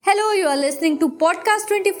Hello, you are listening to Podcast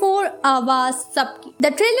 24, Awaaz Sabki. The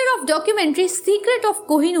trailer of documentary Secret of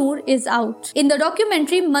Koh-I-Noor is out. In the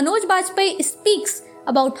documentary, Manoj Bajpayee speaks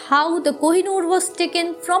about how the Koh-I-Noor was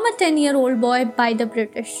taken from a 10-year-old boy by the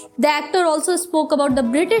British. The actor also spoke about the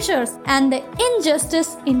Britishers and the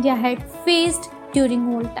injustice India had faced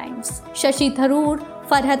during old times. Shashi Tharoor,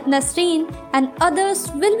 Farhat Nasreen and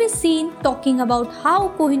others will be seen talking about how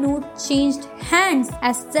Koh-I-Noor changed hands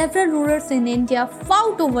as several rulers in India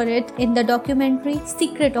fought over it in the documentary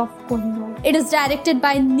Secret of Koh-I-Noor. It is directed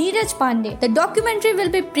by Neeraj Pandey. The documentary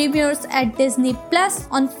will be premieres at Disney Plus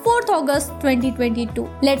on 4th August 2022.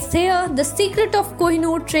 Let's hear the Secret of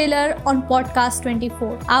Koh-I-Noor trailer on Podcast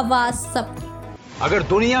 24. Awaaz Sabki. अगर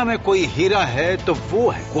दुनिया में कोई हीरा है तो वो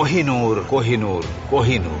है कोहिनूर, कोहिनूर,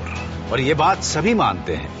 कोहिनूर। और ये बात सभी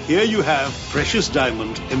मानते हैं। Here you have precious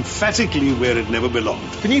diamond emphatically where it never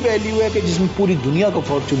belonged. इतनी वैल्यू है कि जिसमें पूरी दुनिया को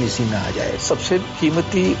फॉर्चून इसी में आ जाए। सबसे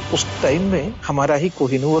कीमती उस टाइम में हमारा ही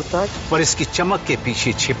कोहिनूर था। पर इसकी चमक के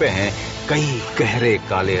पीछे छिपे हैं कई गहरे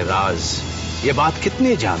काले राज। ये बात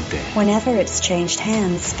कितने जानते हैं? Whenever it's changed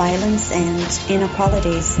hands, violence and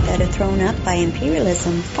inequalities that are thrown up by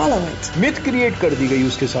imperialism follow it. Myth create कर दी गई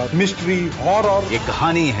उसके साथ, मिस्ट्री, हॉरर। ये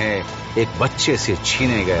कहानी है एक बच्चे से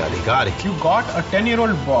छीने गए अधिकार की। You got a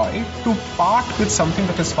 10-year-old boy to part with something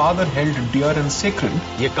that his father held dear and sacred.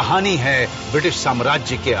 ये कहानी है ब्रिटिश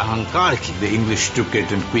साम्राज्य के अहंकार की। The English took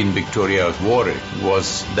it and Queen Victoria wore it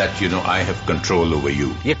was that, I have control over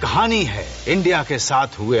you. ये कहानी है इंडिया के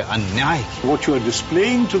साथ हुए अन्याय की। What you are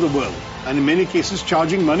displaying to the world, and in many cases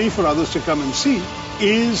charging money for others to come and see,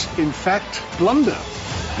 is in fact plunder.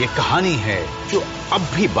 ये कहानी है जो अब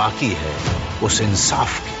भी बाकी है उस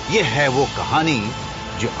इंसाफ की। ये है वो कहानी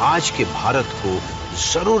जो आज के भारत को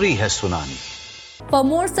जरूरी है सुनानी। For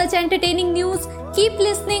more such entertaining news, keep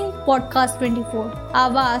listening Podcast 24.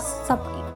 आवाज सबकी।